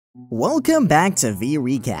Welcome back to V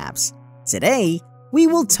Recaps. Today, we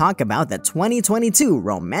will talk about the 2022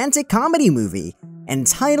 romantic comedy movie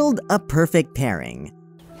entitled A Perfect Pairing.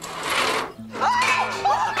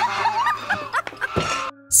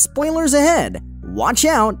 Spoilers ahead, watch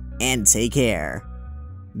out and take care.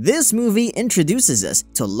 This movie introduces us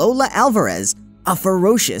to Lola Alvarez, a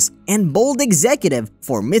ferocious and bold executive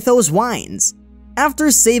for Mythos Wines.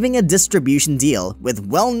 After saving a distribution deal with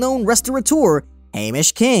well-known restaurateur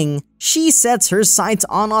Hamish King, she sets her sights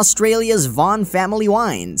on Australia's Vaughn family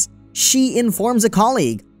wines. She informs a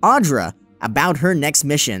colleague, Audra, about her next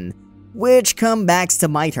mission, which comes back to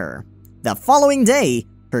bite her. The following day,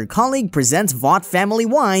 her colleague presents Vaughn family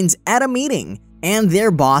wines at a meeting, and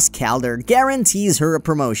their boss Calder guarantees her a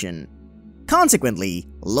promotion. Consequently,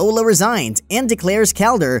 Lola resigns and declares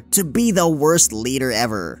Calder to be the worst leader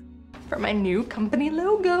ever. For my new company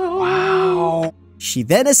logo. Wow. She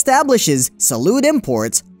then establishes Salud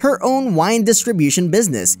Imports, her own wine distribution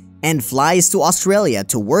business, and flies to Australia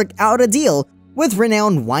to work out a deal with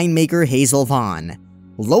renowned winemaker Hazel Vaughn.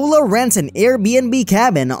 Lola rents an Airbnb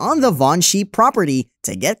cabin on the Vaughn sheep property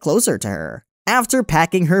to get closer to her. After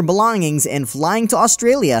packing her belongings and flying to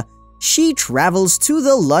Australia, she travels to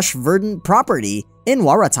the lush verdant property in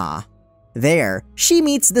Waratah. There, she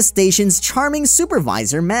meets the station's charming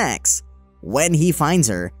supervisor Max. When he finds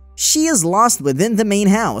her, she is lost within the main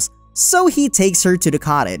house, so he takes her to the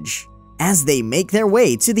cottage. As they make their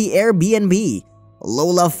way to the Airbnb,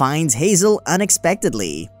 Lola finds Hazel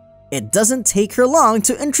unexpectedly. It doesn't take her long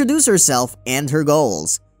to introduce herself and her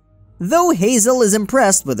goals. Though Hazel is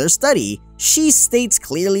impressed with her study, she states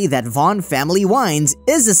clearly that Vaughn Family Wines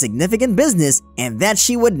is a significant business and that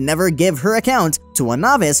she would never give her account to a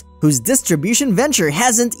novice whose distribution venture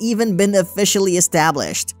hasn't even been officially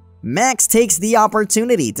established. Max takes the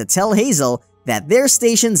opportunity to tell Hazel that their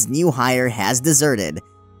station's new hire has deserted,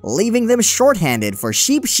 leaving them shorthanded for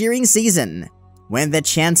sheep shearing season. When the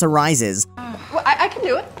chance arises, Well, I can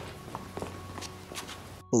do it.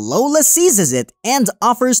 Lola seizes it and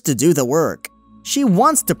offers to do the work. She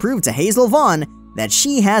wants to prove to Hazel Vaughn that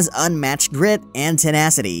she has unmatched grit and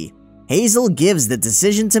tenacity. Hazel gives the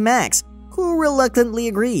decision to Max, who reluctantly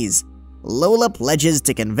agrees. Lola pledges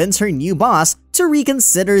to convince her new boss to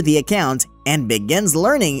reconsider the account and begins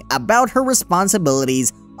learning about her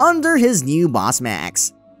responsibilities under his new boss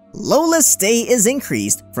Max. Lola's stay is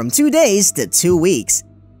increased from 2 days to 2 weeks,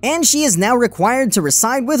 and she is now required to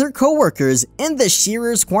reside with her co-workers in the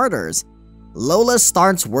shearer's quarters. Lola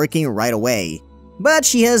starts working right away, but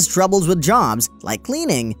she has troubles with jobs like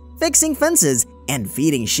cleaning, fixing fences, and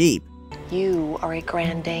feeding sheep. You are a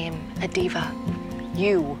grand dame, a diva.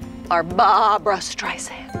 You are Barbara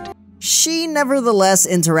Streisand. She nevertheless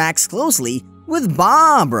interacts closely with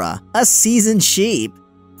Barbara, a seasoned sheep.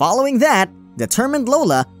 Following that, determined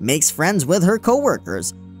Lola makes friends with her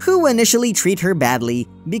co-workers, who initially treat her badly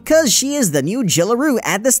because she is the new Jillaroo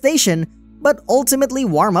at the station, but ultimately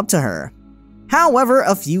warm up to her. However,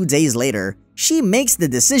 a few days later, she makes the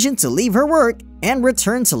decision to leave her work and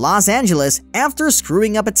return to Los Angeles after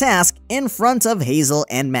screwing up a task in front of Hazel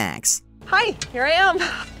and Max. Hi, here I am.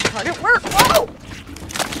 Hard at work. Whoa!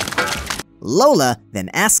 Lola then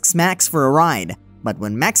asks Max for a ride, but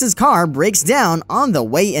when Max's car breaks down on the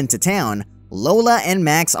way into town, Lola and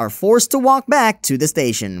Max are forced to walk back to the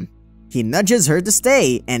station. He nudges her to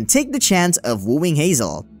stay and take the chance of wooing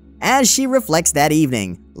Hazel. As she reflects that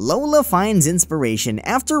evening, Lola finds inspiration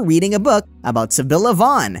after reading a book about Sibylla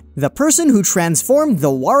Vaughn, the person who transformed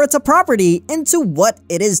the Waratah property into what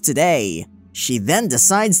it is today. She then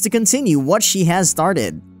decides to continue what she has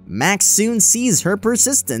started. Max soon sees her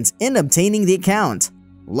persistence in obtaining the account.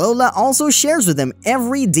 Lola also shares with him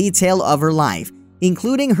every detail of her life,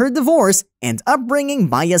 including her divorce and upbringing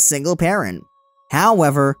by a single parent.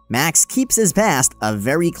 However, Max keeps his past a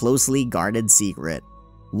very closely guarded secret.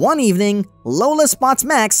 One evening, Lola spots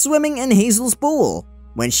Max swimming in Hazel's pool.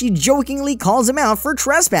 When she jokingly calls him out for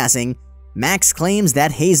trespassing, Max claims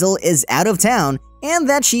that Hazel is out of town and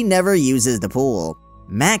that she never uses the pool.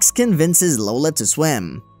 Max convinces Lola to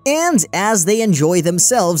swim, and as they enjoy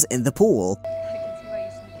themselves in the pool,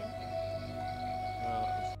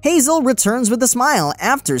 Hazel returns with a smile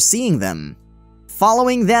after seeing them.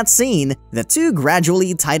 Following that scene, the two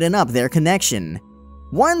gradually tighten up their connection.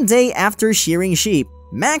 One day after shearing sheep,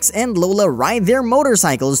 Max and Lola ride their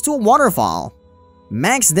motorcycles to a waterfall.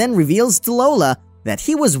 Max then reveals to Lola that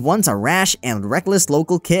he was once a rash and reckless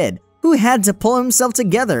local kid who had to pull himself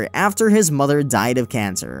together after his mother died of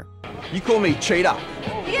cancer. You call me cheater?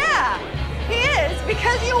 Yeah, he is,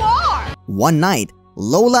 because you are. One night,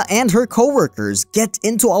 Lola and her co-workers get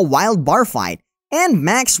into a wild bar fight, and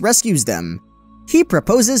Max rescues them. He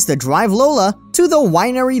proposes to drive Lola to the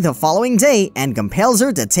winery the following day and compels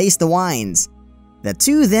her to taste the wines. The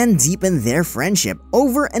two then deepen their friendship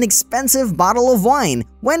over an expensive bottle of wine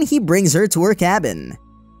when he brings her to her cabin.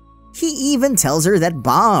 He even tells her that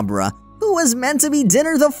Barbara, who was meant to be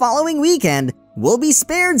dinner the following weekend, will be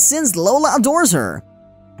spared since Lola adores her.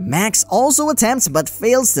 Max also attempts but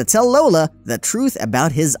fails to tell Lola the truth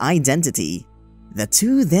about his identity. The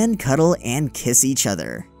two then cuddle and kiss each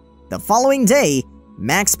other. The following day,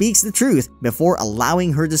 Max speaks the truth before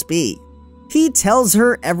allowing her to speak. He tells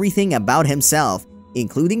her everything about himself,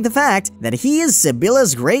 including the fact that he is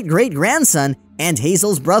Sibylla's great-great-grandson and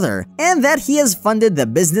Hazel's brother, and that he has funded the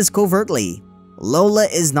business covertly. Lola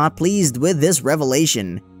is not pleased with this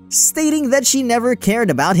revelation, stating that she never cared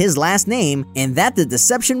about his last name and that the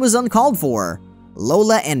deception was uncalled for.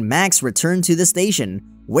 Lola and Max return to the station,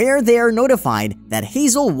 where they are notified that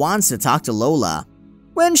Hazel wants to talk to Lola.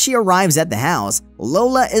 When she arrives at the house,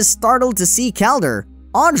 Lola is startled to see Calder,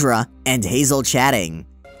 Audra, and Hazel chatting.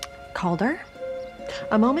 Calder?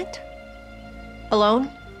 A moment?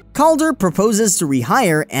 Alone? Calder proposes to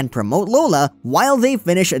rehire and promote Lola while they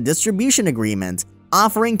finish a distribution agreement,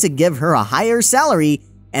 offering to give her a higher salary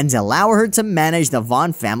and allow her to manage the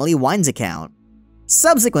Vaughn family wines account.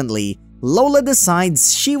 Subsequently, Lola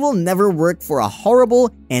decides she will never work for a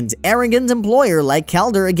horrible and arrogant employer like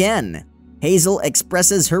Calder again. Hazel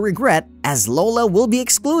expresses her regret as Lola will be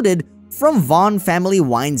excluded from Vaughn family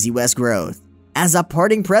wines' US growth. As a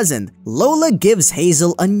parting present, Lola gives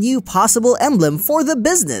Hazel a new possible emblem for the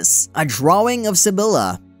business, a drawing of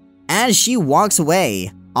Sibylla. As she walks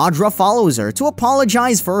away, Audra follows her to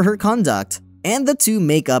apologize for her conduct, and the two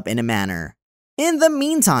make up in a manner. In the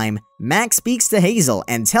meantime, Max speaks to Hazel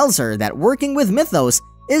and tells her that working with Mythos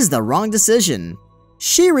is the wrong decision.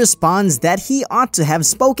 She responds that he ought to have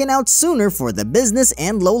spoken out sooner for the business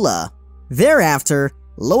and Lola. Thereafter,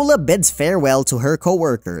 Lola bids farewell to her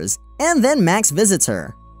co-workers, and then Max visits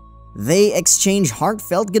her. They exchange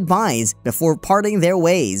heartfelt goodbyes before parting their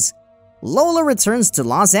ways. Lola returns to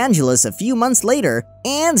Los Angeles a few months later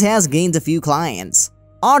and has gained a few clients.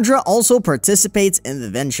 Audra also participates in the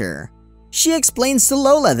venture. She explains to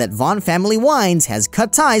Lola that Vaughn Family Wines has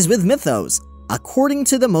cut ties with Mythos, according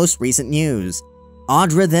to the most recent news.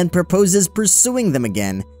 Audra then proposes pursuing them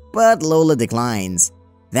again, but Lola declines.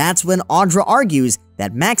 That's when Audra argues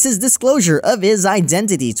that Max's disclosure of his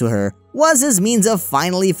identity to her was his means of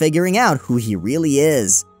finally figuring out who he really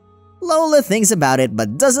is. Lola thinks about it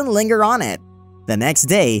but doesn't linger on it. The next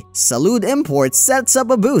day, Salud Imports sets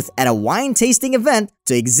up a booth at a wine tasting event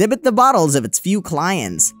to exhibit the bottles of its few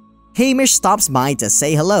clients. Hamish stops by to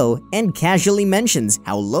say hello and casually mentions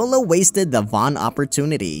how Lola wasted the Vaughn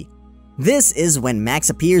opportunity. This is when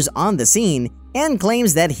Max appears on the scene and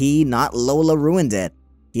claims that he, not Lola, ruined it.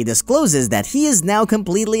 He discloses that he is now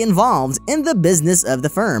completely involved in the business of the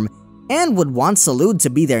firm and would want Salud to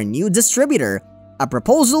be their new distributor, a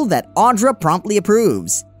proposal that Audra promptly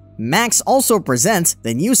approves. Max also presents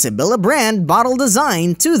the new Sibylla brand bottle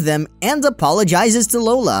design to them and apologizes to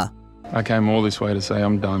Lola. I came all this way to say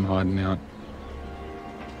I'm done hiding out.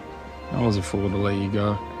 I was a fool to let you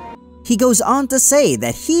go. He goes on to say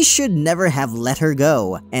that he should never have let her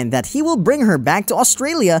go and that he will bring her back to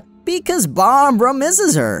Australia because Barbara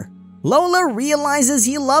misses her. Lola realizes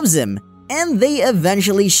he loves him and they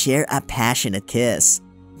eventually share a passionate kiss.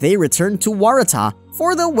 They return to Waratah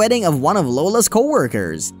for the wedding of one of Lola's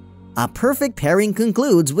co-workers. A perfect pairing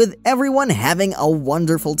concludes with everyone having a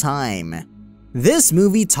wonderful time. This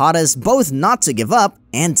movie taught us both not to give up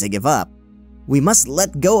and to give up. We must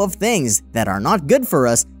let go of things that are not good for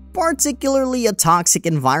us, particularly a toxic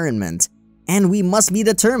environment, and we must be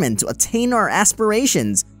determined to attain our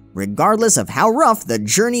aspirations, regardless of how rough the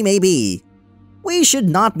journey may be. We should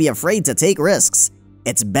not be afraid to take risks.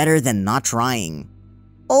 It's better than not trying.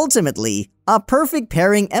 Ultimately, a perfect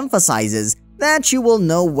pairing emphasizes that you will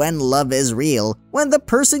know when love is real when the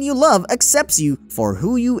person you love accepts you for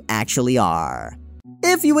who you actually are.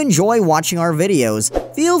 If you enjoy watching our videos,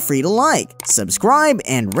 feel free to like, subscribe,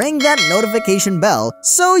 and ring that notification bell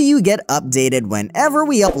so you get updated whenever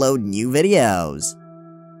we upload new videos.